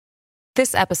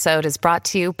This episode is brought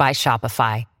to you by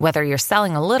Shopify. Whether you're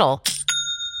selling a little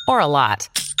or a lot,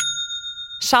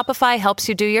 Shopify helps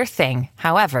you do your thing,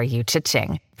 however you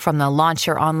cha-ching. From the launch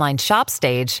your online shop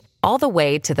stage, all the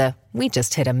way to the we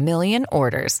just hit 1 million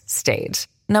orders stage.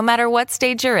 No matter what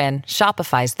stage you're in,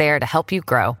 Shopify's there to help you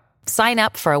grow. Sign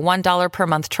up for a $1 per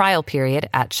month trial period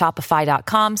at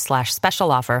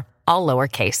shopify.com/special offer, all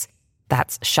lowercase.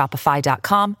 That's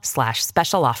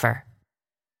shopify.com/special offer.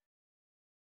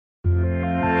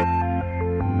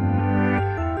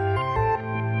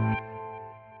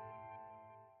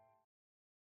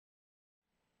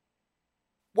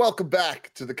 Welcome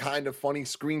back to the Kind of Funny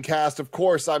Screencast. Of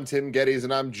course, I'm Tim Geddes,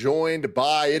 and I'm joined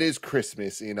by, it is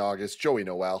Christmas in August, Joey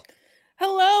Noel.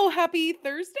 Hello, happy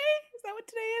Thursday? Is that what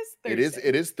today is? Thursday.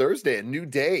 It is Thursday, a new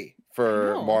day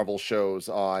for Marvel shows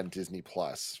on Disney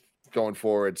Plus. Going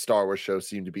forward, Star Wars shows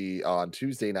seem to be on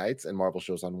Tuesday nights and Marvel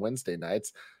shows on Wednesday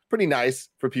nights. Pretty nice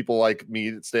for people like me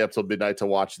that stay up till midnight to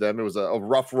watch them. It was a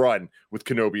rough run with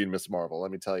Kenobi and Miss Marvel, let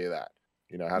me tell you that.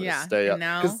 You know, having to stay up.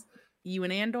 Now you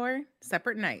and Andor,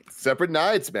 separate nights. Separate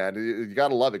nights, man. You got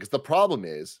to love it. Because the problem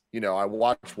is, you know, I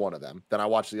watch one of them, then I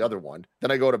watch the other one, then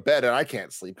I go to bed and I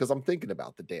can't sleep because I'm thinking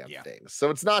about the damn things.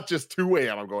 So it's not just 2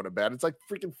 a.m. I'm going to bed. It's like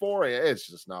freaking 4 a.m. It's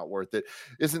just not worth it.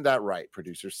 Isn't that right,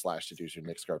 producer/deducer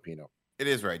Nick Scarpino? It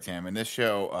is right, Tim. And this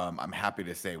show, I'm happy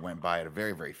to say, went by at a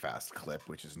very, very fast clip,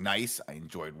 which is nice. I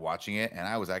enjoyed watching it. And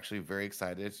I was actually very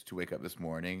excited to wake up this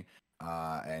morning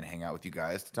and hang out with you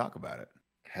guys to talk about it.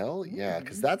 Hell yeah,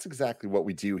 because that's exactly what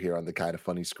we do here on the Kind of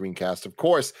Funny Screencast. Of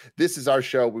course, this is our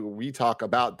show where we talk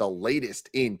about the latest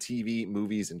in TV,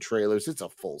 movies, and trailers. It's a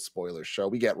full spoiler show.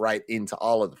 We get right into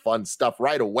all of the fun stuff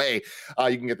right away.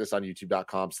 You can get this on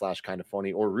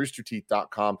youtube.com/kindoffunny or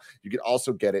roosterteeth.com. You can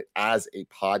also get it as a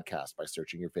podcast by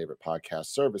searching your favorite podcast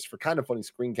service for Kind of Funny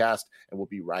Screencast, and we'll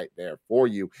be right there for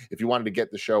you. If you wanted to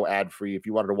get the show ad-free, if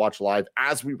you wanted to watch live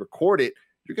as we record it,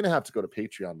 you're going to have to go to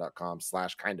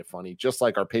patreon.com/kindoffunny, just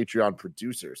like our Patreon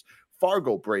producers,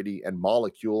 Fargo, Brady, and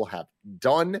Molecule have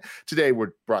done. Today,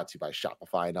 we're brought to you by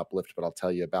Shopify and Uplift, but I'll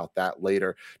tell you about that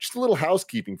later. Just a little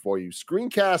housekeeping for you.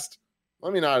 Screencast,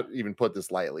 let me not even put this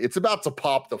lightly. It's about to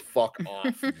pop the fuck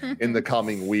off in the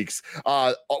coming weeks.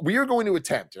 We are going to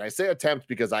attempt, and I say attempt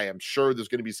because I am sure there's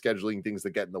going to be scheduling things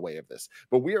that get in the way of this,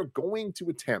 but we are going to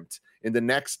attempt in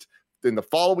the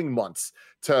following months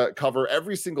to cover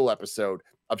every single episode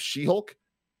of She-Hulk,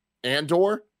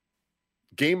 Andor,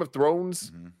 Game of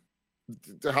Thrones,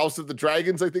 the House of the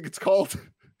Dragons, I think it's called,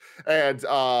 and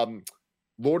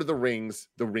Lord of the Rings,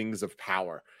 The Rings of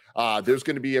Power. There's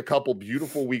going to be a couple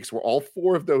beautiful weeks where all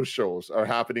 4 of those shows are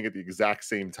happening at the exact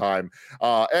same time.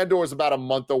 Andor is about a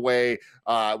month away.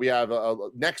 We have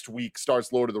next week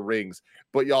starts Lord of the Rings.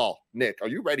 But y'all, Nick, are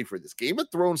you ready for this? Game of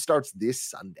Thrones starts this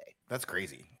Sunday. That's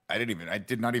crazy. I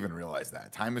did not even realize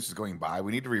that. Time is just going by.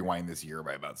 We need to rewind this year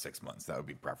by about 6 months. That would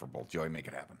be preferable. Joey, make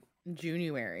it happen.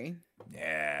 January.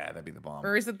 Yeah, that'd be the bomb.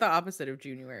 Or is it the opposite of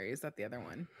January? Is that the other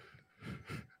one?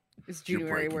 It's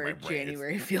January where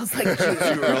January feels like June.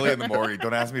 Too early in the morning.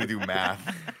 Don't ask me to do math.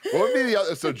 What would be the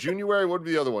other? So January, what would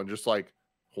be the other one? Just like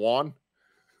Juan?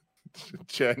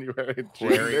 January.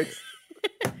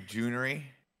 January.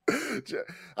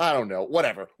 I don't know.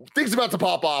 Whatever. Things about to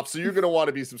pop off. So you're going to want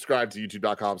to be subscribed to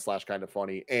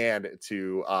youtube.com/kindoffunny and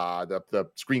to the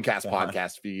Screencast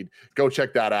podcast feed. Go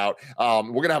check that out. We're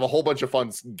going to have a whole bunch of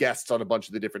fun guests on a bunch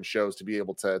of the different shows to be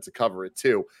able to cover it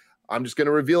too. I'm just going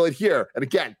to reveal it here. And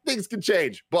again, things can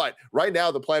change. But right now,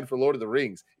 the plan for Lord of the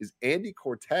Rings is Andy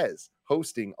Cortez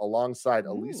hosting alongside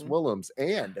Elise Willems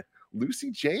and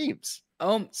Lucy James.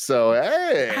 So,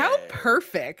 hey. How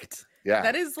perfect. Yeah.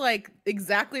 That is like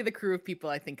exactly the crew of people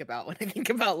I think about when I think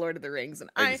about Lord of the Rings.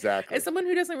 And exactly. As someone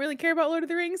who doesn't really care about Lord of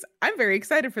the Rings, I'm very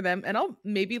excited for them and I'll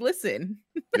maybe listen.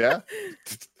 Yeah.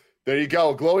 There you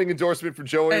go. Glowing endorsement for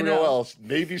Joey Noel.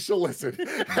 Maybe she'll listen.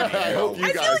 I hope you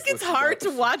guys feel like it's hard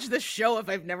to watch the show if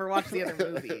I've never watched the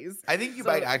other movies. I think you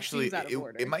might actually,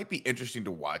 it might be interesting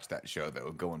to watch that show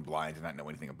though, going blind and not know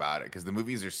anything about it. Because the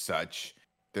movies are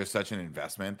there's such an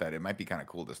investment that it might be kind of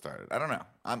cool to start it. I don't know.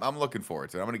 I'm looking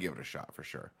forward to it. I'm going to give it a shot for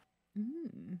sure.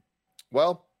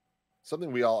 Well,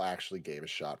 something we all actually gave a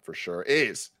shot for sure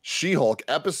is She-Hulk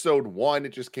episode 1.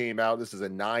 It just came out. This is a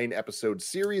 9-episode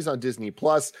series on Disney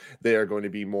Plus. They are going to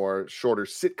be more shorter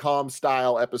sitcom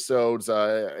style episodes,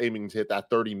 aiming to hit that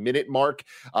 30-minute mark.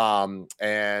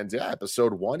 And yeah,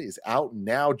 episode 1 is out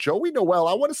now. Joey Noel,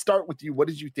 I want to start with you. What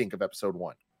did you think of episode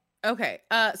 1? Okay.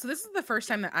 So this is the first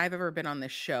time that I've ever been on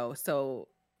this show. So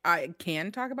I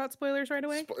can talk about spoilers right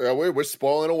away. We're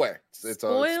spoiling away. It's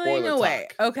spoiling a spoiler away.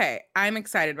 talk. Okay, I'm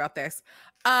excited about this.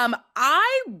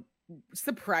 I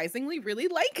surprisingly really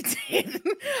liked it.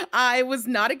 I was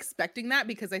not expecting that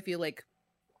because I feel like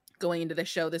going into the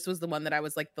show, this was the one that I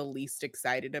was like the least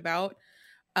excited about.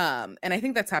 And I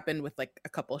think that's happened with like a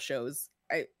couple shows.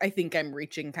 I think I'm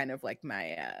reaching kind of like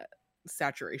my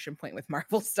saturation point with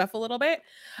Marvel stuff a little bit.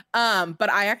 But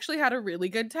I actually had a really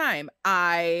good time.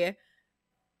 I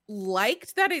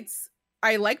liked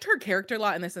her character a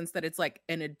lot in the sense that it's like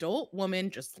an adult woman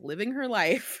just living her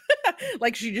life.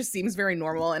 Like she just seems very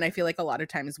normal. And I feel like a lot of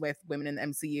times with women in the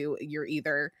MCU, you're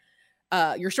either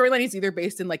your storyline is either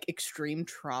based in like extreme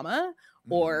trauma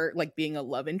or like being a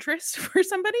love interest for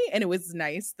somebody. And it was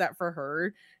nice that for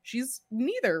her, she's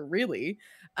neither really.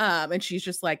 And she's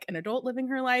just like an adult living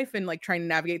her life and like trying to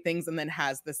navigate things, and then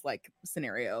has this like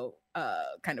scenario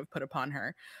kind of put upon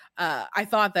her. I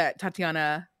thought that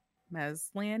Tatiana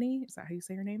Maslany, is that how you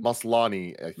say her name?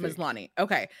 Maslany, I think. Maslany.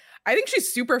 Okay. I think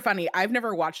she's super funny. I've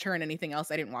never watched her in anything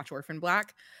else. I didn't watch Orphan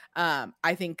Black.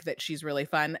 I think that she's really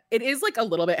fun. It is like a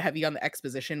little bit heavy on the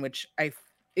exposition, which I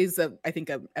think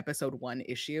a episode 1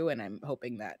 issue, and I'm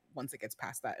hoping that once it gets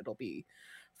past that, it'll be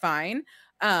fine.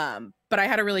 But I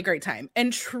had a really great time.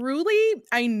 And truly,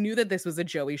 I knew that this was a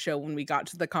Joey show when we got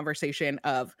to the conversation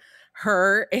of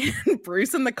her and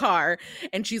Bruce in the car,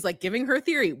 and she's like giving her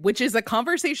theory, which is a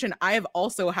conversation I have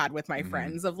also had with my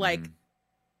friends of like,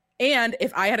 and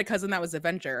if I had a cousin that was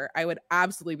Avenger, I would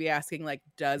absolutely be asking like,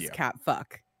 does Cap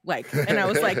fuck? Like, and I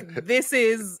was like, this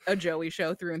is a Joey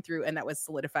show through and through. And that was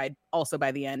solidified also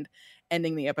by the end,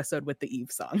 ending the episode with the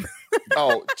Eve song.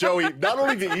 Oh, Joey, not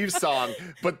only the Eve song,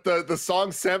 but the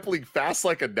song sampling Fast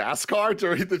Like a NASCAR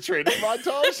during the training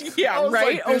montage. Yeah,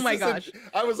 right? Like, oh my gosh.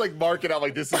 I was like marking out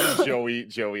like, this is a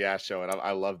Joey ass show. And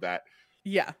I love that.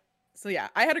 Yeah. So yeah,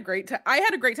 I had a great time. I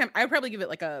would probably give it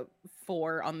like a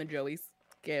 4 on the Joey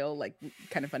scale, like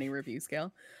kind of funny review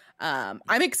scale. I'm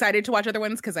excited to watch other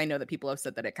ones because I know that people have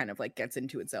said that it kind of like gets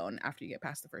into its own after you get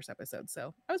past the first episode.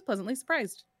 So I was pleasantly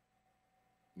surprised.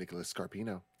 Nicholas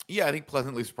Scarpino. Yeah, I think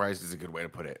pleasantly surprised is a good way to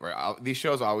put it. Right, these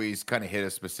shows always kind of hit a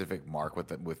specific mark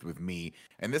with me,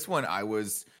 and this one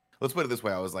let's put it this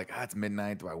way. I was like, it's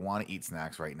midnight. Do I want to eat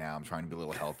snacks right now? I'm trying to be a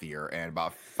little healthier. And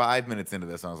about 5 minutes into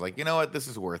this, I was like, you know what? This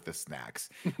is worth the snacks.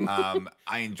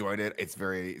 I enjoyed it. It's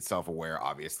very self-aware,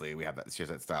 obviously. She has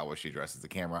that style where she addresses the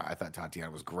camera. I thought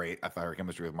Tatiana was great. I thought her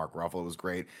chemistry with Mark Ruffalo was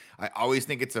great. I always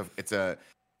think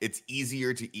it's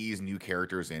easier to ease new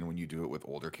characters in when you do it with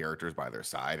older characters by their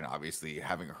side. And obviously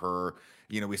having her,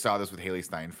 we saw this with Haley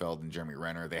Steinfeld and Jeremy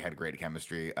Renner. They had great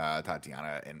chemistry.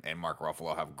 Tatiana and Mark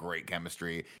Ruffalo have great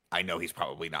chemistry. I know he's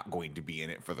probably not going to be in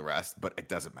it for the rest, but it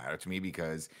doesn't matter to me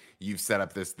because you've set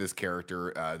up this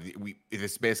character.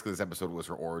 This episode was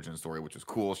her origin story, which was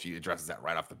cool. She addresses that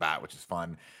right off the bat, which is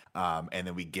fun. And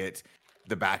then we get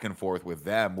the back and forth with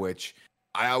them, which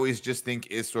I always just think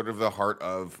is sort of the heart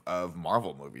of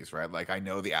Marvel movies, right? Like I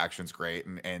know the action's great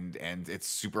and it's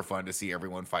super fun to see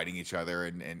everyone fighting each other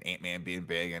and Ant-Man being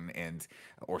big and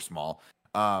or small.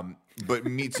 But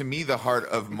to me, the heart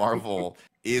of Marvel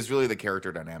is really the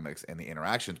character dynamics and the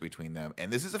interactions between them. And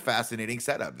this is a fascinating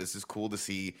setup. This is cool to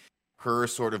see her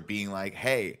sort of being like,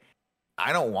 hey,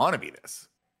 I don't want to be this.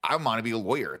 I want to be a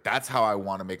lawyer. That's how I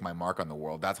want to make my mark on the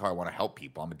world. That's how I want to help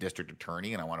people. I'm a district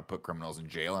attorney and I want to put criminals in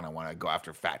jail and I want to go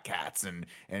after fat cats and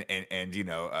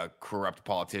corrupt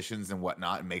politicians and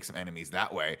whatnot and make some enemies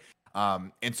that way.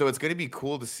 And so it's going to be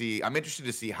cool to see. I'm interested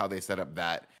to see how they set up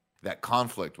that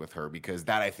conflict with her, because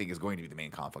that I think is going to be the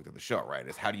main conflict of the show, right?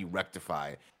 Is how do you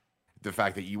rectify the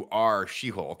fact that you are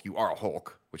She-Hulk, you are a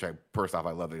Hulk, which first off,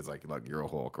 I love that he's like, look, you're a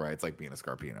Hulk, right? It's like being a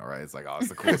Scarpino, right? It's like, oh, it's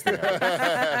the coolest thing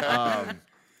ever.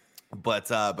 But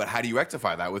how do you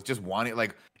rectify that with just wanting,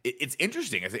 like, it's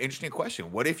interesting. It's an interesting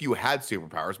question. What if you had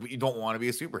superpowers, but you don't want to be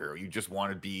a superhero? You just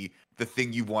want to be the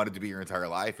thing you've wanted to be your entire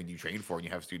life and you trained for and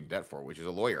you have student debt for, which is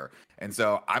a lawyer. And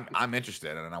so I'm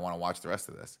interested and I want to watch the rest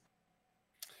of this.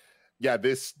 Yeah,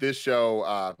 this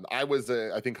show, I was,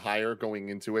 I think, higher going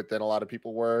into it than a lot of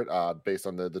people were based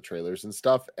on the trailers and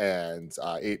stuff. And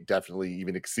it definitely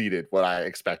even exceeded what I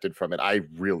expected from it. I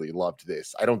really loved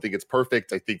this. I don't think it's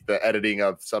perfect. I think the editing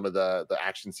of some of the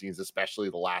action scenes, especially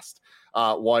the last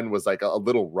one, was like a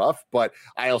little rough. But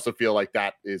I also feel like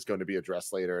that is going to be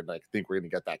addressed later. And I think we're going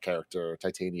to get that character,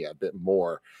 Titania, a bit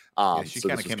more. She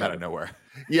kind of came out of nowhere.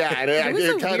 Yeah. And it was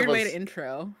a kind weird of was, way to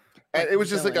intro. And it was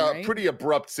just villain, like a right? pretty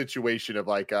abrupt situation of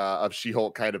like of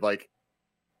She-Hulk kind of like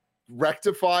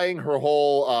rectifying her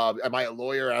whole am I a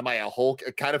lawyer, am I a Hulk,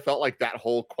 it kind of felt like that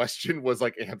whole question was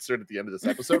like answered at the end of this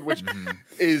episode, which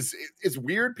is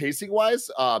weird pacing wise,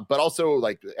 but also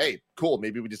like, hey, cool,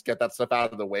 maybe we just get that stuff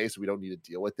out of the way so we don't need to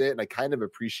deal with it. And I kind of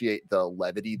appreciate the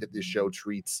levity that this show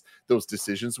treats those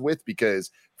decisions with,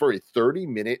 because for a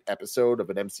 30-minute episode of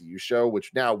an MCU show,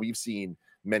 which now we've seen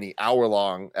many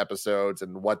hour-long episodes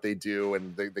and what they do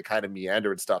and the kind of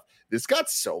meander and stuff, this got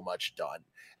so much done.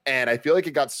 And I feel like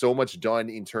it got so much done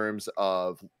in terms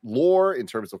of lore, in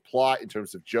terms of plot, in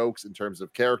terms of jokes, in terms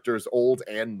of characters, old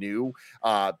and new,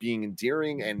 being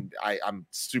endearing. And I'm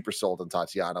super sold on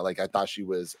Tatiana. Like, I thought she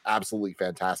was absolutely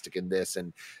fantastic in this.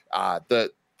 And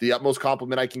the utmost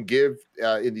compliment I can give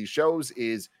in these shows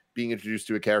is being introduced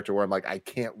to a character where I'm like, I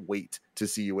can't wait to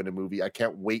see you in a movie. I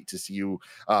can't wait to see you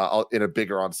in a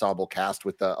bigger ensemble cast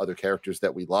with the other characters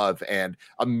that we love. And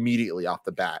immediately off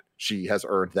the bat, she has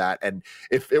earned that. And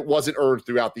if it wasn't earned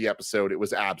throughout the episode, it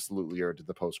was absolutely earned in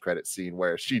the post-credit scene,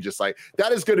 where she just like,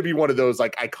 that is going to be one of those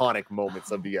like iconic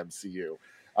moments of the MCU.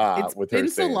 It's been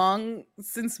so long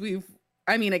since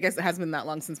I guess it hasn't been that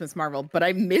long since Ms. Marvel, but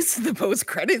I missed the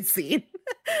post-credit scene.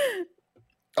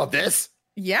 Oh, this?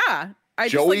 Yeah.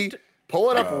 Joey,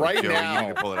 pull it up right Joey, now. You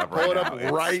need to pull it up Pull right it now.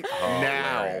 up right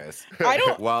now. Hilarious. I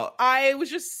don't. Well, I was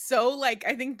just so like,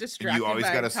 I think distracted. You always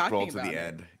got to scroll to the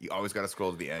end. You always got to scroll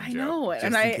to the end. I know, Joe,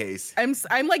 and in case.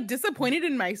 I'm like disappointed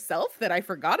in myself that I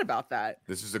forgot about that.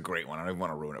 This is a great one. I don't even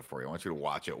want to ruin it for you. I want you to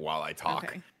watch it while I talk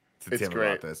to It's Tim great.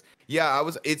 about this. Yeah,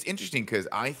 It's interesting because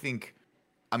I think.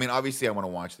 I mean, obviously, I want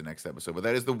to watch the next episode, but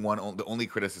that is the only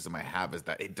criticism I have, is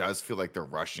that it does feel like they're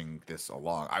rushing this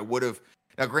along. I would have,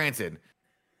 now granted,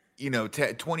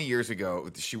 20 years ago,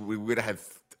 we would have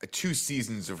had 2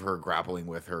 seasons of her grappling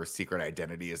with her secret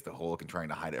identity as the Hulk and trying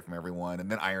to hide it from everyone. And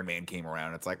then Iron Man came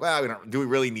around. It's like, well, do we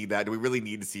really need that? Do we really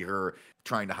need to see her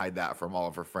trying to hide that from all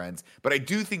of her friends? But I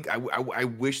do think I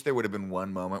wish there would have been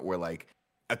one moment where, like,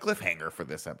 a cliffhanger for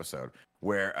this episode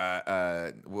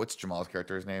where what's Jamal's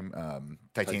character's name?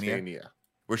 Titania.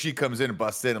 Where she comes in and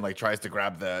busts in and like tries to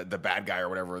grab the bad guy or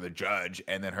whatever, the judge,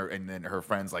 and then her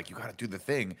friend's like, you got to do the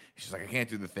thing. She's like, I can't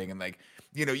do the thing, and like,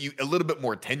 you a little bit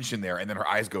more tension there, and then her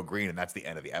eyes go green, and that's the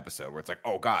end of the episode, where it's like,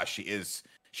 oh gosh,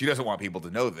 she doesn't want people to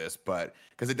know this, but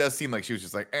because it does seem like she was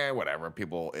just like, whatever,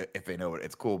 people, if they know it,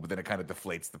 it's cool, but then it kind of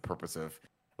deflates the purpose of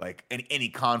like any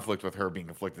conflict with her being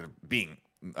conflicted being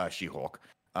She-Hulk.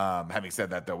 Having said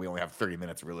that, though, we only have 30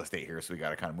 minutes of real estate here, so we got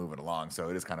to kind of move it along. So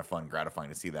it is kind of fun, gratifying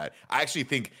to see that. I actually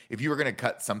think if you were going to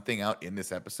cut something out in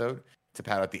this episode to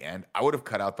pad out the end, I would have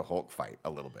cut out the Hulk fight a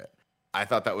little bit. I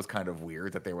thought that was kind of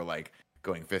weird that they were like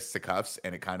going fists to cuffs,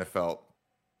 and it kind of felt,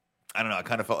 I don't know, it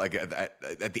kind of felt like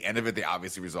at the end of it, they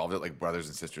obviously resolved it like brothers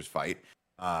and sisters fight,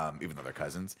 even though they're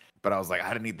cousins. But I was like,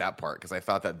 I didn't need that part, because I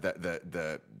thought that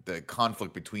the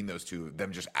conflict between those two,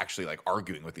 them just actually like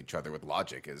arguing with each other with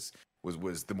logic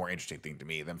was the more interesting thing to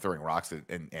me. Them throwing rocks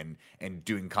and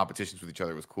doing competitions with each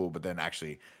other was cool, but then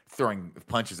actually throwing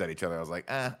punches at each other, I was like,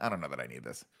 I don't know that I need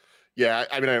this. Yeah,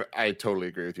 I mean, I totally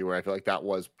agree with you, where I feel like that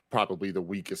was probably the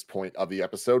weakest point of the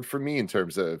episode for me in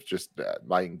terms of just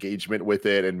my engagement with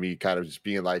it, and me kind of just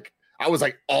being like, I was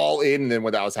like all in, and then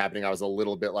when that was happening, I was a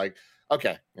little bit like,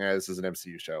 okay, yeah, this is an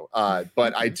MCU show.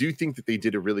 But I do think that they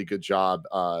did a really good job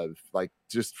of like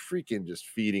just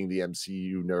feeding the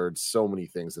MCU nerds so many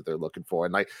things that they're looking for.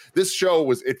 And like this show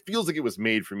it feels like it was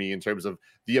made for me in terms of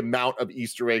the amount of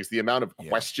Easter eggs, the amount of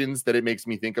questions that it makes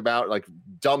me think about, like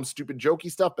dumb, stupid,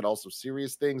 jokey stuff, but also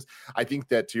serious things. I think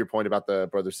that, to your point about the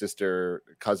brother, sister,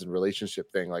 cousin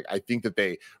relationship thing, like I think that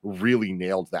they really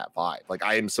nailed that vibe. Like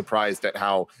I am surprised at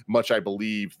how much I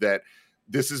believe that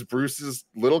this is Bruce's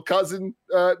little cousin,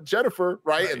 Jennifer,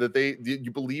 right? And that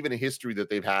you believe in a history that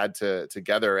they've had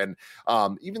together. And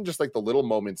even just like the little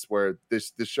moments where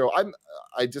this show,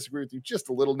 I disagree with you just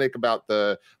a little, Nick, about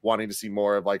the wanting to see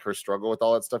more of like her struggle with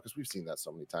all that stuff, because we've seen that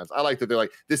so many times. I like that they're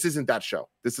like, this isn't that show.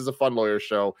 This is a fun lawyer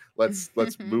show. Let's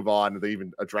move on. And they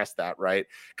even address that, right?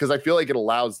 Because I feel like it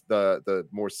allows the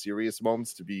more serious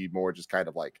moments to be more just kind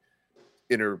of like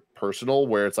interpersonal,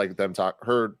 where it's like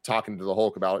her talking to the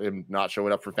Hulk about him not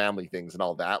showing up for family things and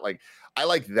all that. Like I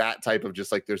like that type of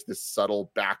just like there's this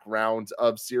subtle background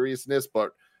of seriousness,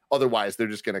 but otherwise they're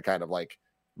just going to kind of like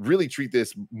really treat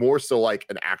this more so like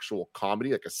an actual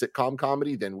comedy, like a sitcom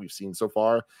comedy, than we've seen so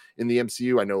far in the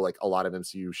MCU. I know like a lot of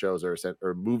MCU shows or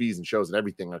movies and shows and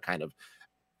everything are kind of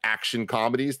action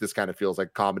comedies. This kind of feels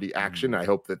like comedy action. I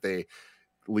hope that they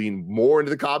lean more into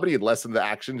the comedy and less into the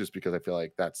action, just because I feel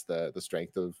like that's the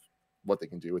strength of what they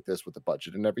can do with this with the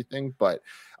budget and everything. But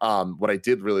what I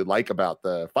did really like about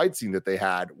the fight scene that they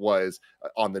had was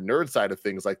on the nerd side of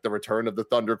things, like the return of the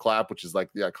thunderclap, which is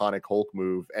like the iconic Hulk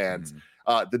move, and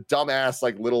the dumbass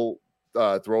like little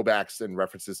throwbacks and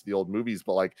references to the old movies.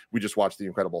 But like we just watched the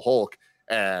Incredible Hulk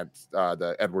and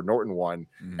the Edward Norton one,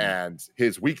 and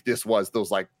his weakness was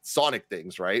those like sonic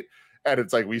things, right? And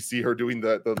it's like we see her doing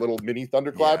the little mini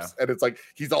thunderclaps, and it's like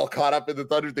he's all caught up in the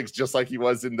thunder things, just like he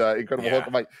was in the Incredible Hulk.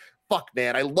 I'm like, fuck,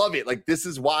 man, I love it. Like, this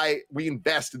is why we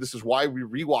invest, and this is why we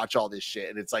rewatch all this shit.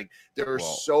 And it's like there are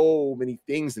so many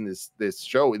things in this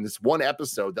show, in this one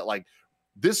episode, that like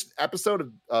this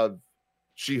episode of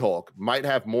She-Hulk might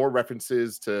have more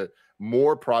references to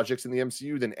more projects in the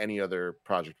MCU than any other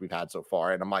project we've had so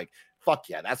far. And I'm like, fuck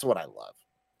yeah, that's what I love.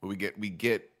 We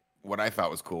get what I thought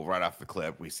was cool right off the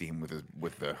clip. We see him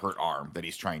with the hurt arm that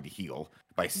he's trying to heal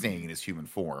by staying in his human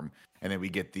form, and then we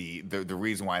get the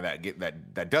reason why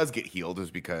that does get healed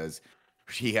is because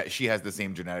she has the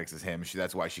same genetics as him.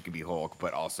 That's why she can be Hulk,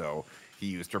 but also he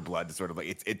used her blood to sort of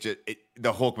like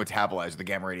the Hulk metabolized, the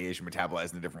gamma radiation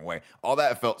metabolized in a different way. All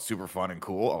that felt super fun and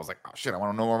cool. I was like, oh shit, I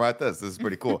want to know more about this. This is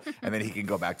pretty cool. And then he can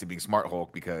go back to being Smart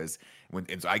Hulk because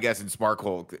so I guess in Smart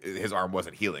Hulk his arm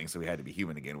wasn't healing, so he had to be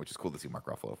human again, which is cool to see Mark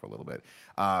Ruffalo for a little bit.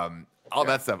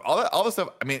 That stuff, all the stuff.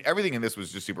 I mean, everything in this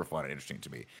was just super fun and interesting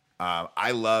to me.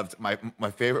 I loved my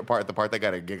favorite part, the part that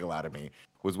got a giggle out of me,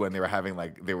 was when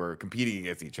they were competing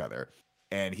against each other.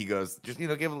 And he goes, just,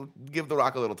 give the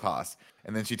rock a little toss.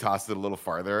 And then she tosses it a little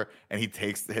farther, and he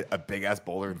takes a big ass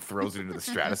boulder and throws it into the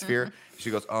stratosphere.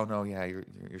 She goes, oh no, yeah, you're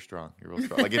strong. You're real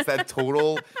strong. Like, it's that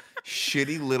total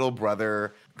shitty little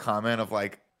brother comment of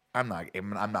like, I'm not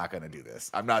gonna do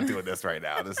this. I'm not doing this right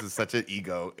now. This is such an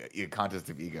contest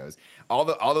of egos. All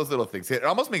those little things. It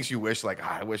almost makes you wish, like,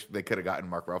 I wish they could have gotten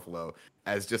Mark Ruffalo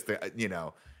as just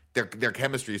their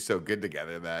chemistry is so good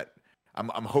together that I'm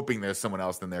hoping there's someone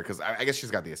else in there, because I guess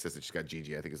she's got the assistant. She's got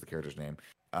Gigi, I think is the character's name,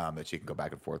 that she can go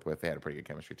back and forth with. They had a pretty good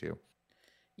chemistry too.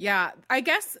 Yeah, I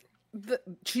guess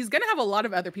she's going to have a lot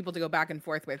of other people to go back and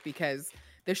forth with, because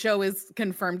the show is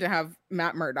confirmed to have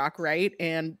Matt Murdock, right?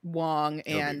 And Wong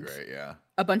and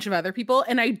a bunch of other people.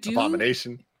 And I do...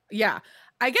 Abomination. Yeah.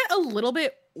 I get a little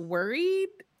bit worried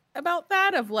about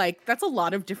that, of like, that's a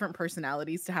lot of different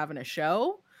personalities to have in a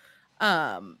show.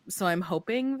 So I'm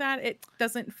hoping that it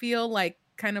doesn't feel like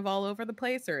kind of all over the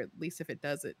place, or at least if it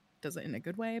does, it does it in a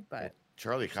good way. But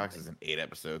Charlie Cox is in 8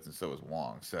 episodes, and so is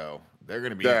Wong. So they're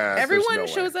going to be... Everyone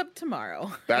shows up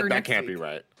tomorrow. That can't be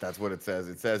right. That's what it says.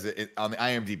 It says it on the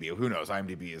IMDb. Who knows?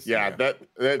 IMDb is... Yeah,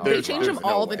 they change them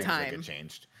all the time. Get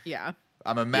changed. Yeah.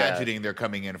 I'm imagining they're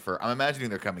coming in for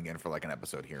like an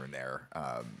episode here and there,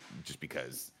 just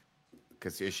because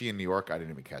is she in New York? I didn't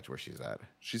even catch where she's at.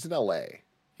 She's in LA.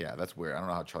 Yeah, that's weird. I don't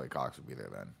know how Charlie Cox would be there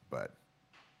then, but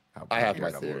I have my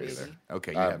theories.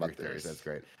 Okay, you have your theories. That's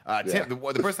great. Tim,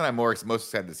 the person I'm most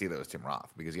excited to see though is Tim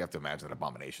Roth, because you have to imagine that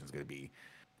Abomination is going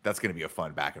to be a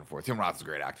fun back and forth. Tim Roth is a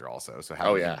great actor also, so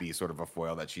having him be sort of a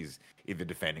foil that she's either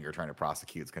defending or trying to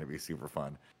prosecute is going to be super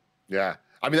fun. Yeah,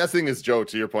 I mean, that's the thing is, Joe,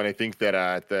 to your point, I think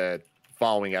that the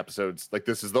following episodes, like,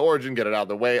 this is the origin, get it out of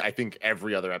the way. I think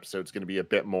every other episode is going to be a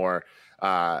bit more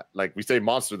like we say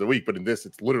monster of the week, but in this,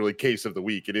 it's literally case of the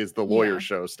week. It is the lawyer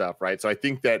show stuff, right? So I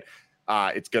think that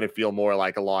it's going to feel more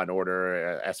like a Law and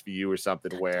Order, SVU or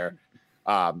something, where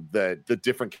the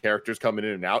different characters coming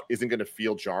in and out isn't going to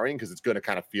feel jarring, because it's going to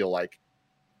kind of feel like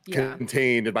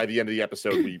contained, and by the end of the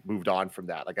episode we moved on from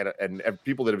that. Like, and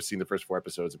people that have seen the first 4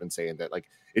 episodes have been saying that, like,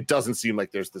 it doesn't seem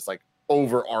like there's this like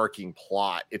overarching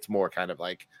plot. It's more kind of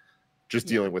like just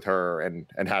dealing with her and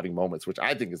having moments, which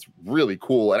I think is really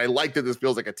cool. And I like that this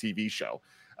feels like a TV show,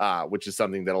 which is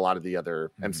something that a lot of the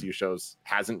other MCU shows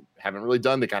haven't really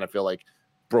done. They kind of feel like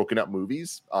broken up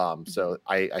movies. So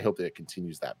I hope that it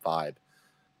continues that vibe.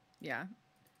 Yeah.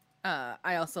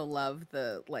 I also love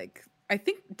the, like, I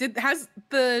think has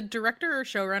the director or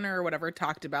showrunner or whatever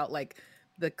talked about like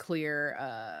the clear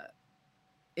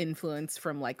influence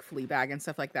from like Fleabag and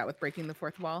stuff like that with breaking the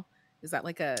fourth wall? Is that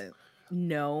like a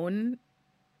known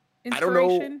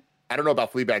inspiration? I don't know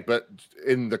about Fleabag, but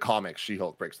in the comics,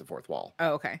 She-Hulk breaks the fourth wall.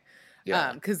 Oh, okay.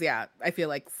 Yeah. Because I feel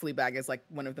like Fleabag is like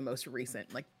one of the most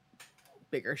recent, like,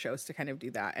 bigger shows to kind of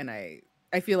do that, and I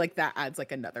feel like that adds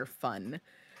like another fun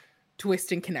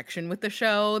twist and connection with the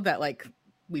show that like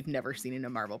we've never seen in a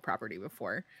Marvel property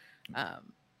before.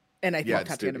 And I think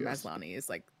Tatiana Maslany is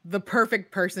like the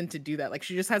perfect person to do that. Like,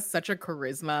 she just has such a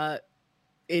charisma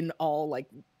in all like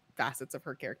facets of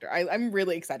her character. I'm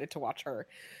really excited to watch her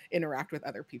interact with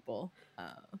other people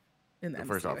in the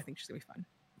MCU. I think she's gonna be fun.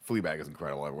 Fleabag is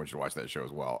incredible. Everyone should watch that show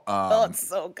as well. It's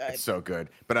so good. It's so good.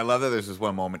 But I love that there's this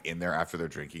one moment in there after they're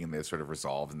drinking and they sort of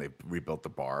resolved and they rebuilt the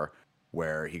bar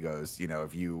where he goes,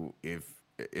 if you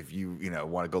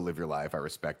want to go live your life, I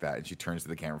respect that. And she turns to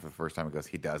the camera for the first time and goes,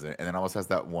 he doesn't. And then almost has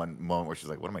that one moment where she's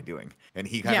like, what am I doing? And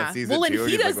he kind of sees it too. And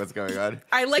he's like, what's going on?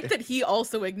 I like that he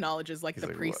also acknowledges the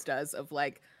priest does of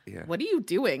what are you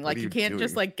doing? You can't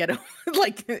just get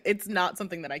it's not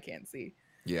something that I can't see.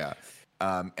 Yeah.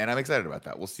 And I'm excited about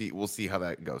that. We'll see how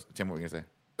that goes. Tim, what were you gonna say?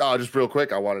 Oh, just real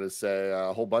quick, I wanted to say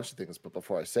a whole bunch of things, but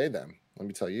before I say them, let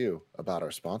me tell you about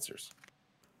our sponsors.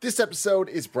 This episode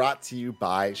is brought to you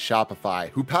by Shopify,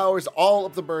 who powers all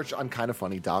of the merch on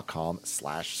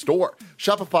kindafunny.com/store.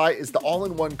 Shopify is the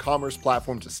all-in-one commerce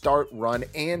platform to start, run,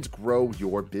 and grow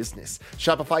your business.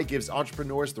 Shopify gives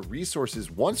entrepreneurs the resources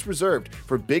once reserved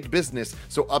for big business,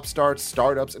 so upstarts,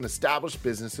 startups, and established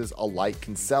businesses alike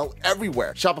can sell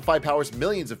everywhere. Shopify powers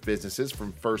millions of businesses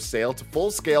from first sale to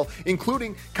full scale,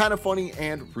 including Kinda Funny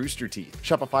and Rooster Teeth.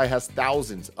 Shopify has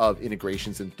thousands of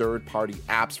integrations and third-party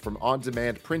apps from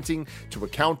on-demand printing to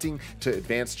accounting to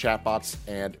advanced chatbots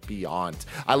and beyond.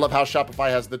 I love how Shopify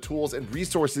has the tools and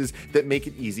resources that make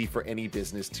it easy for any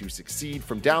business to succeed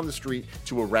from down the street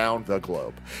to around the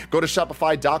globe. Go to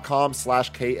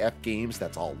shopify.com/KFgames,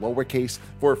 that's all lowercase,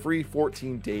 for a free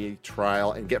 14-day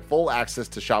trial and get full access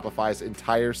to Shopify's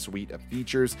entire suite of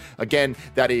features. Again,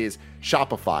 that is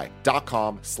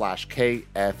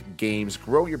shopify.com/KFgames.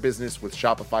 Grow your business with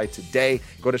Shopify today.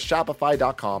 Go to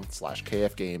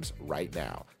shopify.com/KFgames right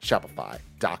now.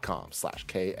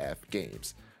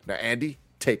 Shopify.com/KFgames. Now, Andy,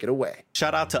 take it away.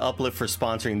 Shout out to Uplift for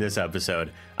sponsoring this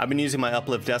episode. I've been using my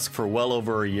Uplift desk for well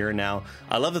over a year now.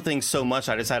 I love the thing so much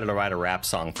I decided to write a rap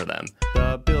song for them.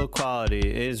 The build quality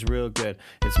is real good.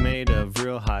 It's made of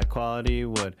real high quality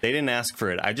wood. They didn't ask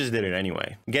for it, I just did it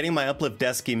anyway. Getting my Uplift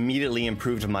desk immediately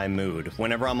improved my mood.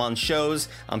 Whenever I'm on shows,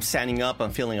 I'm standing up,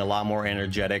 I'm feeling a lot more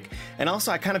energetic. And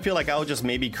also I kind of feel like I was just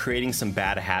maybe creating some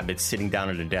bad habits sitting down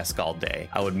at a desk all day.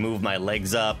 I would move my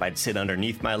legs up, I'd sit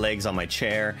underneath my legs on my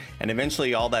chair, and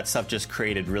eventually all that stuff just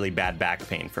created really bad back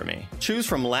pain for me. Choose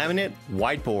from laminate,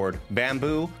 whiteboard,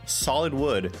 bamboo, solid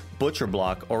wood, butcher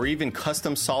block, or even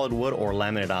custom solid wood or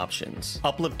laminate options.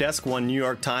 Uplift Desk won New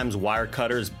York Times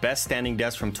Wirecutter's Best Standing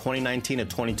Desk from 2019 to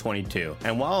 2022.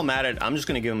 And while I'm at it, I'm just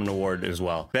going to give them an award as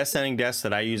well. Best standing desk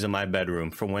that I use in my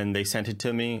bedroom from when they sent it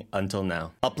to me until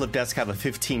now. Uplift Desk have a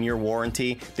 15-year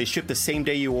warranty. They ship the same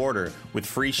day you order with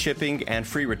free shipping and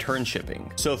free return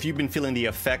shipping. So if you've been feeling the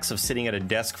effects of sitting at a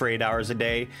desk for 8 hours a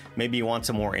day, maybe you want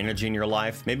some more energy in your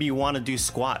life, maybe you want to do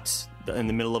squats in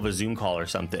the middle of a Zoom call or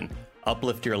something,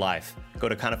 uplift your life. Go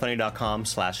to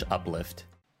kindafunny.com/uplift.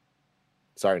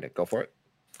 Sorry, Nick, go for it.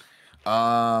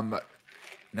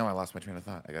 No, I lost my train of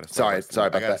thought. Sorry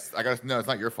about that. No, it's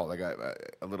not your fault. I got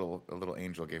a little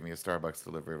angel gave me a Starbucks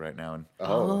delivery right now, and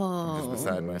I'm just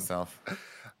beside myself.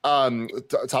 Talking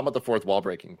about the fourth wall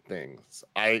breaking things,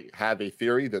 I have a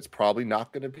theory that's probably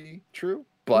not going to be true,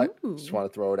 but just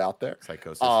want to throw it out there.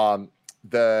 Psychosis.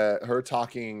 Her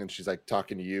talking, and she's like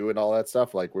talking to you and all that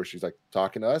stuff, like where she's like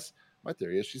talking to us. My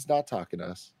theory is she's not talking to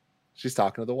us. She's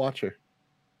talking to the Watcher.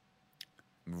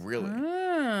 Really?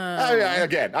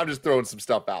 Again, I'm just throwing some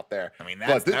stuff out there. I mean,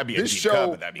 that'd be a deep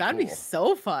cut, but that'd be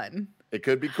so fun. It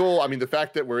could be cool. I mean, the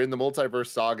fact that we're in the multiverse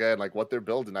saga and like what they're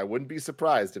building, I wouldn't be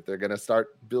surprised if they're going to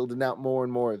start building out more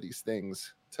and more of these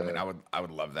things. I mean, I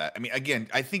would love that. I mean, again,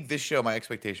 I think this show, my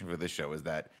expectation for this show is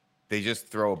that they just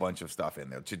throw a bunch of stuff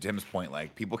in there. To Tim's point,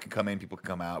 like people can come in, people can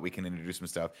come out. We can introduce some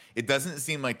stuff. It doesn't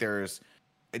seem like this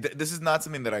is not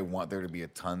something that I want there to be a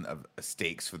ton of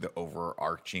stakes for the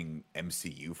overarching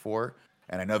MCU for.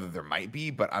 And I know that there might be,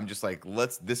 but I'm just like,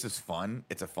 this is fun.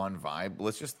 It's a fun vibe.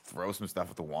 Let's just throw some stuff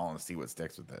at the wall and see what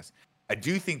sticks with this. I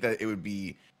do think that it would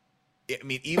be, I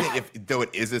mean, even though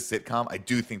it is a sitcom, I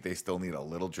do think they still need a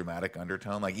little dramatic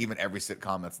undertone. Like even every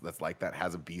sitcom that's like that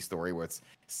has a B story where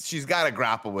she's got to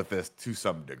grapple with this to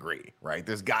some degree, right?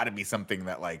 There's got to be something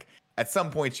that like at some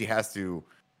point she has to.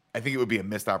 I think it would be a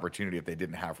missed opportunity if they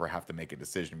didn't have her have to make a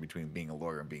decision between being a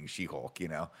lawyer and being She-Hulk, you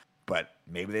know? But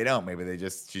maybe they don't. Maybe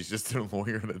she's just a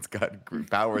lawyer that's got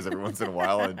powers every once in a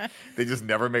while, and they just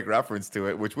never make reference to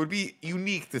it, which would be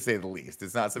unique to say the least.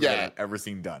 It's not something I've ever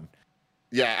seen done.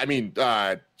 Yeah, I mean,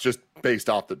 just based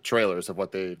off the trailers of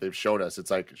what they've shown us,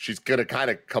 it's like she's gonna kind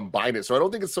of combine it. So I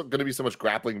don't think it's gonna be so much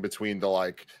grappling between the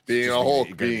like being a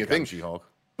Hulk, being a thing, She-Hulk.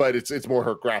 But it's more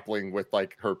her grappling with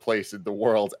like her place in the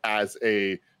world as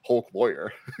a Hulk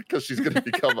lawyer, because she's going to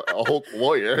become a Hulk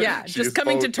lawyer. Yeah, just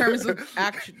coming to terms with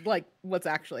what's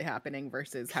actually happening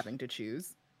versus having to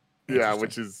choose. Yeah,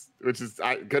 which is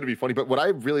going to be funny. But what I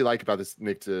really like about this,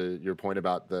 Nick, to your point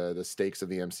about the stakes of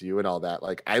the MCU and all that,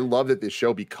 like I love that this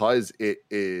show, because it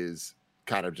is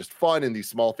kind of just fun and these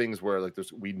small things where like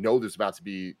we know there's about to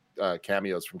be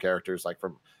cameos from characters like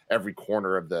from every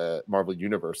corner of the Marvel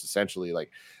universe, essentially.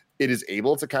 Like it is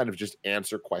able to kind of just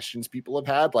answer questions people have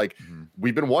had. Like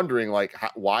we've been wondering, like,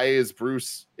 why is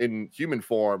Bruce in human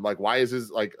form? Like, why is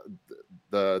his like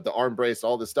the arm brace,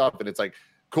 all this stuff? And it's like,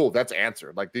 cool, that's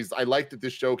answered. Like these, I like that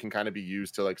this show can kind of be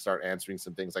used to like start answering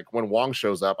some things. Like when Wong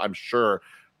shows up, I'm sure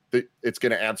that it's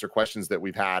going to answer questions that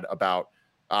we've had about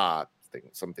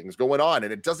some things going on.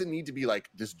 And it doesn't need to be like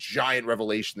this giant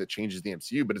revelation that changes the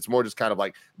MCU, but it's more just kind of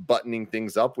like buttoning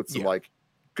things up with some like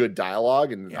good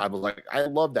dialogue. And I was like, I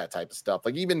love that type of stuff.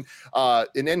 Like even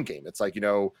in Endgame, it's like, you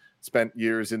know, spent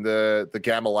years in the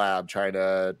Gamma Lab trying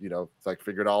to, you know, like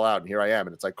figure it all out. And here I am.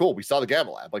 And it's like, cool, we saw the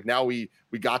Gamma Lab. Like now we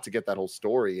got to get that whole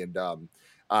story. And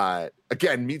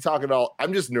again, me talking about,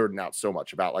 I'm just nerding out so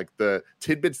much about like the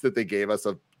tidbits that they gave us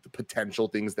of the potential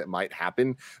things that might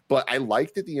happen. But I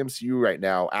like that the MCU right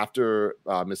now, after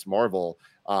Ms. Marvel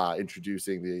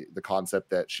introducing the concept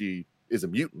that she is a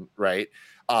mutant, right?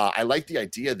 I like the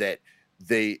idea that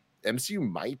MCU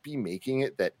might be making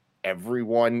it that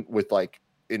everyone with like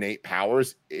innate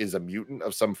powers is a mutant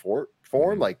of some form.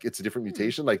 Like it's a different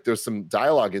mutation. Like there's some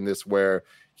dialogue in this where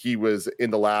he was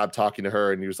in the lab talking to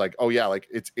her and he was like, oh yeah, like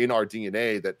it's in our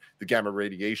DNA that the gamma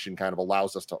radiation kind of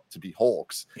allows us to be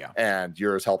Hulks. Yeah. And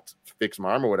yours helped fix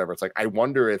my arm or whatever. It's like, I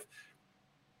wonder if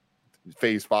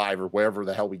phase 5 or wherever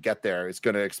the hell we get there is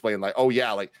going to explain like, oh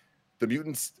yeah, like the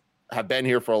mutants have been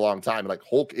here for a long time. Like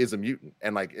Hulk is a mutant,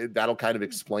 and like that'll kind of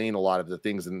explain a lot of the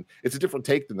things. And it's a different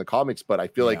take than the comics, but I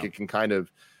feel like it can kind of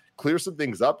clear some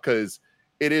things up, because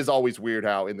it is always weird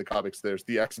how in the comics there's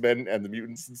the X-Men and the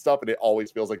mutants and stuff, and it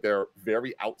always feels like they're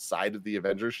very outside of the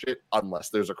Avengers shit unless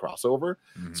there's a crossover.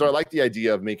 So I like the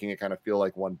idea of making it kind of feel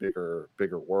like one bigger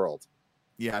world.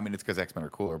 Yeah, I mean, it's because X-Men are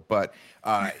cooler, but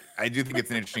I do think it's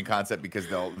an interesting concept, because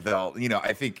they'll, you know,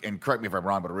 I think, and correct me if I'm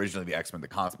wrong, but originally the X-Men, the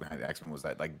concept behind the X-Men was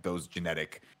that like those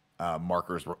genetic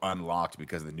markers were unlocked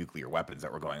because of the nuclear weapons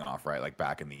that were going off, right? Like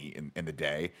back in the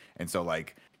day, and so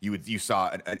like you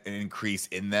saw an increase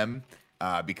in them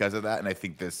because of that, and I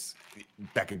think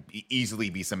that could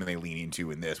easily be something they lean into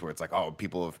in this, where it's like, oh,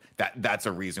 people have that's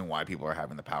a reason why people are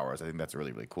having the powers. I think that's a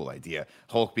really, really cool idea.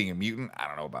 Hulk being a mutant, I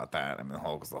don't know about that. I mean,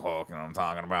 Hulk is the Hulk, you know what I'm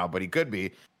talking about, but he could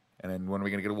be. And then when are we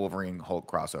going to get a Wolverine Hulk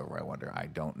crossover? I wonder. I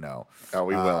don't know. Oh,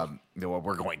 we will. Well,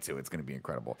 we're going to. It's going to be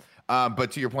incredible. But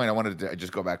to your point, I wanted to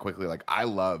just go back quickly. Like, I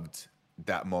loved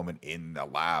that moment in the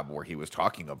lab where he was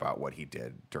talking about what he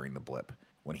did during the blip,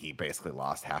 when he basically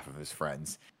lost half of his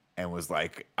friends and was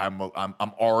like, I'm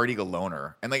already a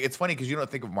loner. And like, it's funny because you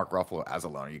don't think of Mark Ruffalo as a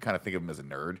loner. You kind of think of him as a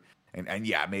nerd. And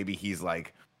yeah, maybe he's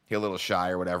like a little shy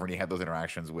or whatever. And he had those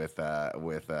interactions with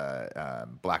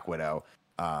Black Widow,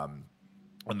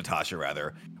 or Natasha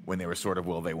rather, when they were sort of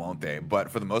will they, won't they. But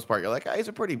for the most part, you're like, he's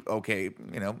a pretty okay,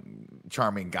 you know,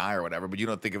 charming guy or whatever. But you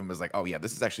don't think of him as like, oh yeah,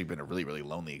 this has actually been a really, really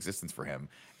lonely existence for him.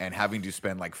 And having to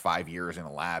spend like 5 years in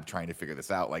a lab trying to figure this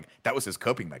out, like that was his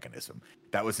coping mechanism.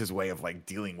 That was his way of like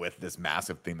dealing with this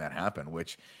massive thing that happened,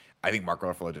 which I think Mark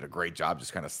Ruffalo did a great job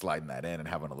just kind of sliding that in and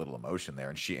having a little emotion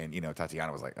there. And you know,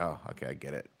 Tatiana was like, oh, okay, I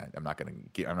get it. I'm not gonna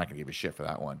give a shit for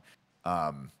that one.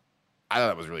 I thought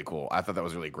that was really cool. I thought that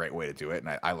was a really great way to do it,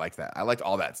 and I liked that. I liked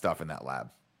all that stuff in that lab.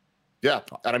 Yeah,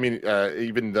 and I mean,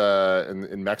 even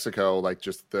in Mexico, like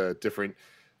just the different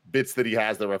bits that he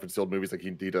has that reference to old movies, like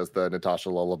he does the Natasha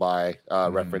Lullaby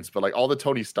reference, but like all the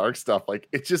Tony Stark stuff, like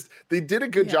it's just they did a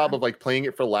good job of like playing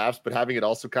it for laughs, but having it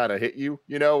also kind of hit you,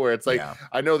 you know, where it's like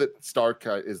I know that Stark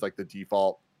is like the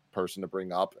default person to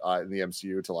bring up in the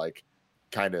MCU to like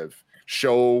kind of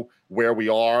show where we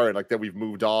are and like that we've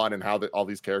moved on and how all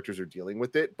these characters are dealing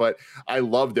with it. But I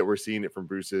love that we're seeing it from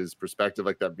Bruce's perspective,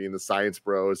 like that being the science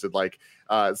bros and like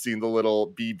seeing the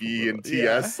little BB and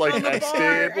TS like etched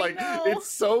in. Like it's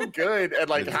so good. And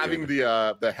like having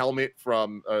the helmet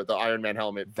from the Iron Man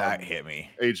helmet that hit me,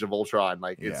 Age of Ultron,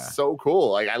 like it's so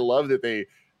cool. Like I love that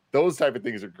those type of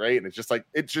things are great. And it's just like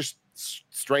it just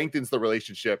strengthens the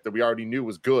relationship that we already knew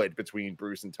was good between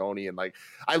Bruce and Tony. And like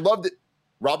I love that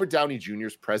Robert Downey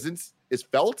Jr.'s presence is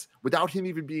felt without him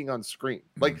even being on screen.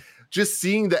 Like just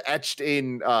seeing the etched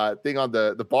in thing on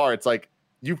the bar, it's like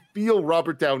you feel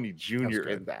Robert Downey Jr.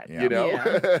 in that, you know?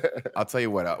 Yeah. I'll tell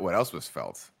you what else was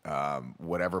felt.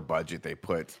 Whatever budget they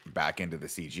put back into the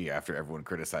CG after everyone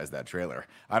criticized that trailer.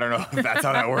 I don't know if that's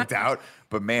how that worked out,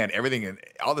 but man, everything,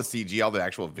 all the CG, all the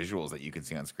actual visuals that you can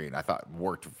see on screen, I thought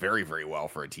worked very, very well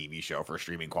for a TV show, for a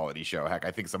streaming quality show. Heck, I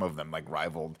think some of them like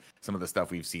rivaled some of the stuff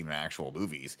we've seen in actual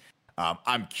movies.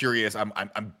 I'm curious.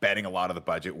 I'm betting a lot of the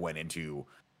budget went into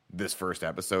this first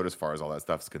episode as far as all that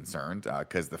stuff is concerned,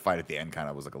 because the fight at the end kind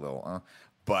of was like a little,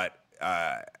 but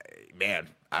man,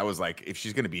 I was like, if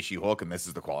she's gonna be She-Hulk and this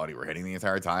is the quality we're hitting the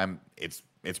entire time, it's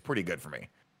pretty good for me.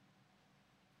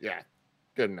 Yeah,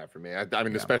 good enough for me. I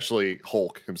mean, especially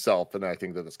Hulk himself, and I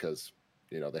think that it's because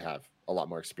they have a lot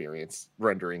more experience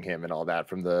rendering him and all that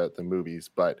from the movies.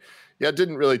 But yeah, it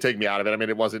didn't really take me out of it. I mean,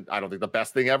 it wasn't, I don't think, the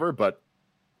best thing ever, but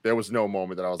there was no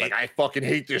moment that I was like, I fucking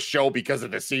hate this show because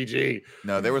of the CG.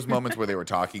 No, there was moments where they were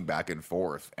talking back and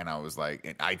forth, and I was like,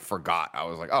 and I forgot. I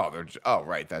was like, oh,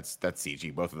 right, that's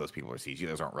CG. Both of those people are CG.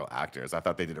 Those aren't real actors. I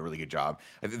thought they did a really good job.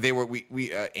 They were.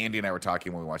 We Andy and I were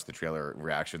talking when we watched the trailer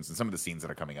reactions and some of the scenes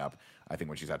that are coming up. I think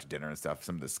when she's out to dinner and stuff,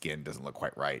 some of the skin doesn't look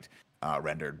quite right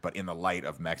rendered, but in the light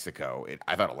of Mexico,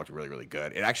 I thought it looked really, really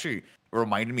good. It actually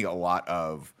reminded me a lot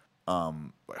of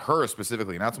her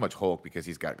specifically, not so much Hulk because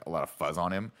he's got a lot of fuzz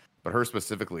on him, but her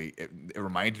specifically, it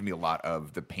reminded me a lot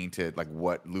of the painted, like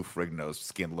what Lou Ferrigno's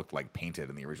skin looked like painted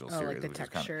in the original series. Like the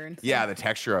texture and stuff. Yeah, the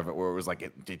texture of it, where it was like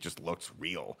it just looked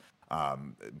real,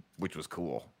 which was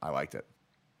cool. I liked it.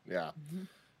 Yeah.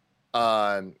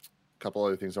 A couple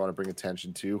other things I want to bring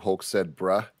attention to. Hulk said,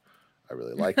 "Bruh." I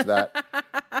really liked that.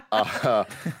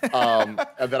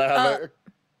 And then I have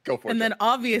go for it. And then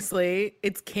obviously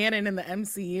it's canon in the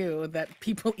MCU that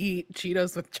people eat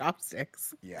Cheetos with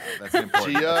chopsticks. Yeah, that's an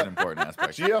important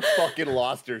aspect. Gia fucking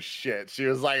lost her shit. She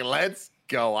was like, "Let's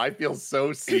go." I feel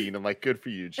so seen. I'm like, good for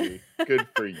you, G. Good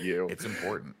for you. It's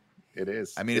important. It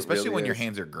is. I mean, especially when your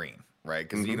hands are green, right?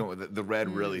 Because the red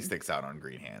really sticks out on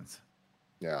green hands.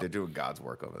 Yeah, they're doing God's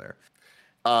work over there.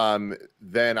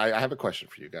 Then I have a question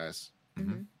for you guys.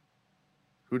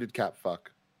 Who did Cap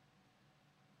fuck?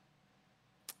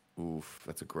 Oof,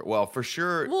 that's a great. Well, for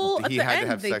sure, he had to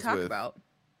have sex with.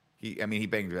 He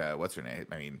banged what's her name?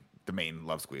 I mean, the main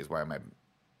love squeeze. Why am I?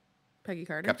 Peggy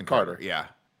Carter. Captain Carter. Yeah.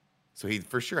 So he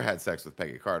for sure had sex with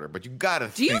Peggy Carter, but you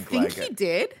gotta. Do you think he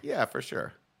did? Yeah, for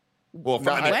sure. Well,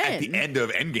 at the end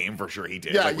of Endgame, for sure he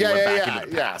did. Yeah, like, we went back into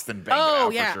the past and banged oh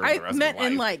it out for sure I meant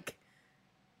in like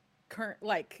current.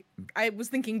 Like I was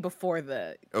thinking before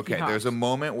the. Okay, there's a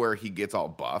moment where he gets all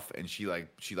buff and she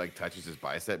touches his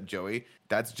bicep. Joey,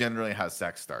 that's generally how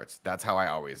sex starts. That's how I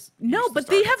always. No, but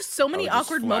they have so many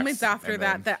awkward moments after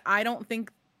that I don't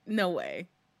think. No way.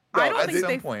 No, I don't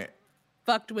think they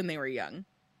fucked when they were young.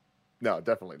 No,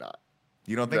 definitely not.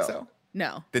 You don't think so?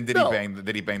 No. Then did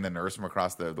he bang the nurse from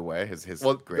across the way? His that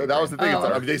was the thing.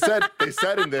 I mean, they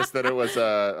said in this that it was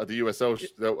the USO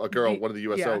girl, one of the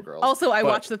USO girls. Also, I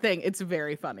watched the thing. It's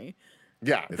very funny.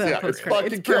 Yeah, it's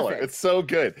fucking killer. It's so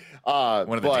good.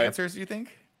 One of the dancers, you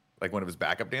think? Like one of his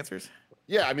backup dancers?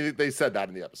 Yeah, I mean, they said that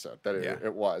in the episode that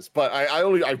it was. But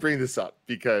I bring this up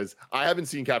because I haven't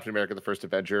seen Captain America: The First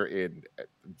Avenger in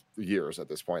years at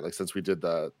this point. Like since we did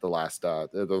the last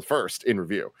the first in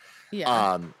review.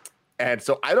 Yeah. And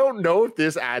so I don't know if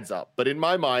this adds up, but in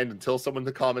my mind, until someone in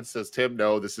the comments says, "Tim,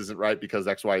 no, this isn't right because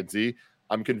X, Y, and Z,"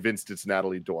 I'm convinced it's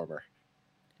Natalie Dormer.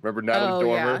 Remember Natalie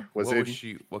Dormer?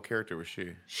 Yeah. What character was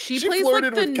she? She plays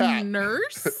like the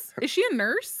nurse. Is she a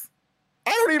nurse?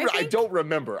 I don't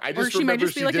remember. I just remember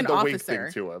she did the wink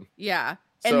thing to him. Yeah.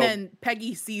 And then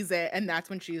Peggy sees it, and that's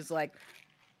when she's like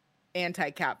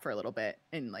anti-Cap for a little bit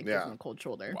and like gives him a cold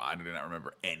shoulder. Well, I do not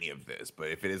remember any of this, but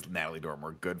if it is Natalie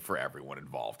Dormer, good for everyone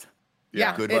involved.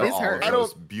 Yeah, good it for is all her. of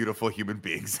those beautiful human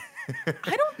beings.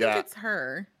 I don't think it's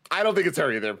her. I don't think it's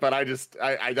her either, but that was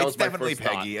it's definitely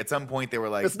Peggy. At some point, they were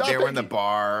like, they were in the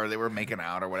bar, they were making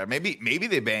out or whatever. Maybe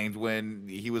they banged when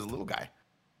he was a little guy.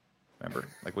 Remember,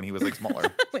 like when he was like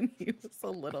smaller. When he was a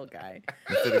little guy.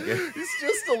 He's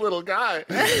just a little guy.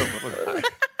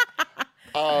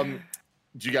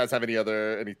 Do you guys have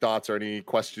any thoughts or any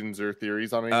questions or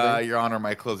theories on anything? Your Honor,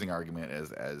 my closing argument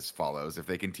is as follows. If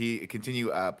they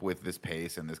continue up with this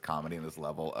pace and this comedy and this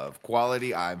level of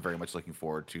quality, I'm very much looking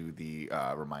forward to the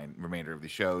remainder of the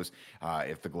shows.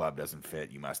 If the glove doesn't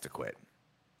fit, you must acquit.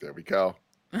 There we go.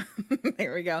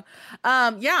 There we go.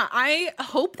 Yeah, I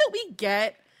hope that we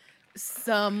get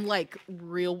some like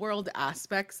real world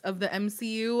aspects of the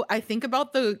MCU. I think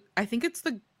it's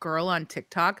the girl on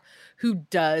TikTok who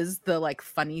does the like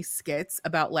funny skits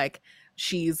about like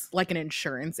she's like an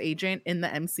insurance agent in the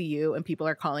MCU and people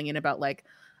are calling in about like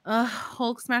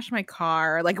Hulk smashed my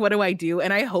car, like what do I do?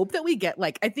 And I hope that we get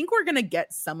like, I think we're gonna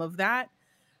get some of that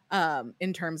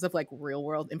in terms of like real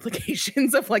world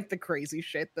implications of like the crazy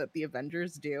shit that the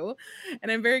Avengers do.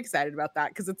 And I'm very excited about that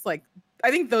because it's like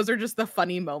I think those are just the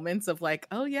funny moments of like,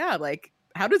 oh yeah, like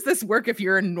how does this work if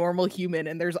you're a normal human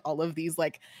and there's all of these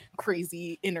like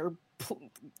crazy inner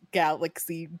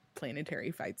galaxy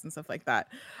planetary fights and stuff like that.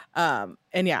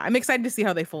 And yeah, I'm excited to see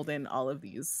how they fold in all of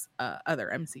these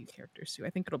other MCU characters too. I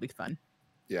think it'll be fun.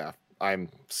 Yeah, I'm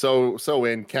so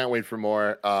in. Can't wait for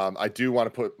more. I do want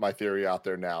to put my theory out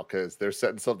there now because they're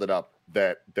setting something up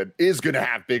that is going to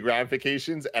have big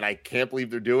ramifications, and I can't believe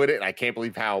they're doing it, and I can't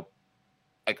believe how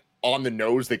like on the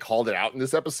nose they called it out in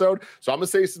this episode. So I'm gonna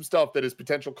say some stuff that is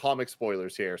potential comic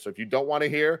spoilers here. So if you don't want to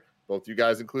hear, both you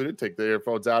guys included, take the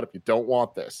earphones out if you don't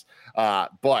want this.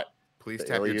 But please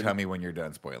tap your tummy when you're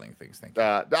done spoiling things. Thank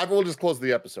you. We'll just close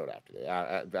the episode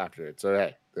after it. So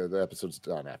hey, the episode's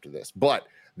done after this. But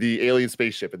the alien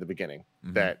spaceship in the beginning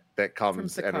that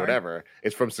comes and whatever,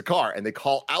 it's from Sakaar, and they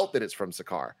call out that it's from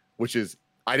Sakaar, which is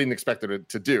I didn't expect them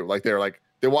to do. Like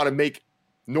they want to make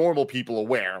normal people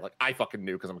aware. Like I fucking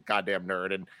knew because I'm a goddamn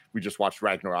nerd, and we just watched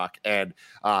Ragnarok, and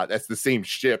that's the same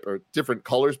ship or different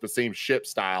colors, but same ship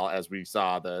style as we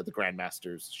saw the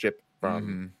Grandmaster's ship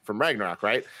from Ragnarok,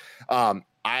 right?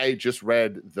 I just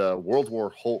read the World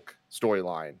War Hulk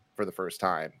storyline for the first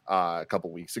time a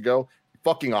couple weeks ago.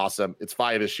 Fucking awesome. It's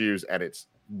 5 issues, and it's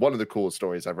one of the coolest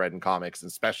stories I've read in comics,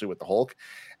 especially with the Hulk.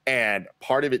 And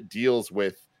part of it deals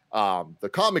with the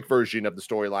comic version of the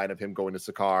storyline of him going to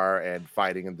Sakaar and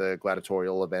fighting in the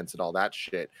gladiatorial events and all that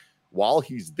shit. While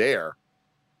he's there,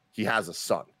 he has a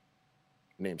son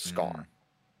named Scar.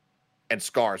 And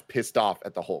Scar's pissed off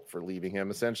at the Hulk for leaving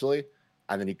him, essentially.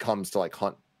 And then he comes to like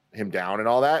hunt him down and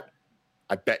all that.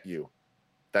 I bet you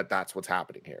that's what's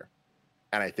happening here.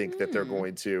 And I think that they're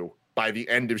going to, by the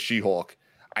end of She-Hulk,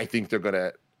 I think they're going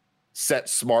to set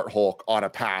Smart Hulk on a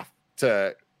path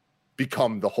to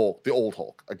become the Hulk, the old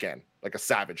Hulk again, like a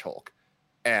savage Hulk.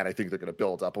 And I think they're going to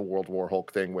build up a World War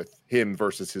Hulk thing with him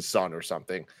versus his son or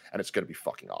something. And it's going to be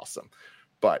fucking awesome.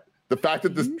 But the fact that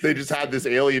they just had this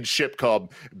alien ship come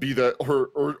be her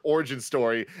origin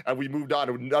story, and we moved on,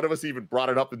 and none of us even brought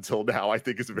it up until now, I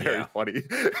think is very funny.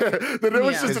 That it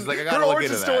was just her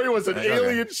origin story was an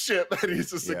alien ship, and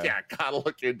he's just like, gotta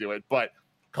look into it. But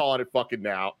calling it fucking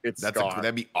now,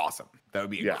 that'd be awesome. That would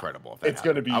be incredible. If it's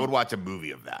going to be. I would watch a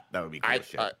movie of that. That would be cool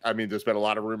shit. I mean, there's been a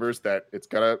lot of rumors that it's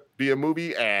gonna be a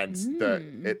movie, and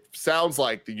it sounds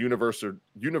like the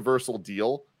universal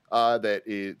deal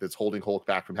that's holding Hulk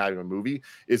back from having a movie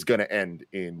is going to end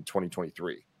in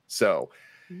 2023. So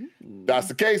that's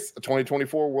the case.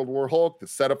 2024 World War Hulk, the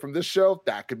setup from this show,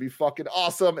 that could be fucking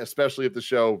awesome, especially if the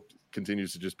show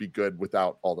continues to just be good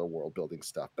without all the world building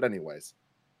stuff. But anyways,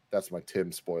 that's my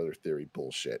Tim spoiler theory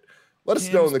bullshit. Let us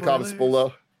know in the comments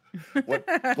below what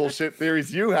bullshit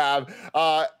theories you have,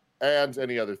 and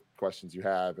any other questions you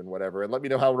have and whatever. And let me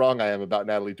know how wrong I am about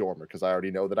Natalie Dormer, because I already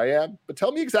know that I am. But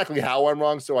tell me exactly how I'm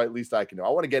wrong, so at least I can know. I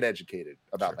want to get educated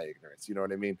about my ignorance. You know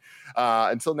what I mean?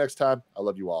 Until next time, I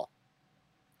love you all.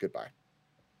 Goodbye.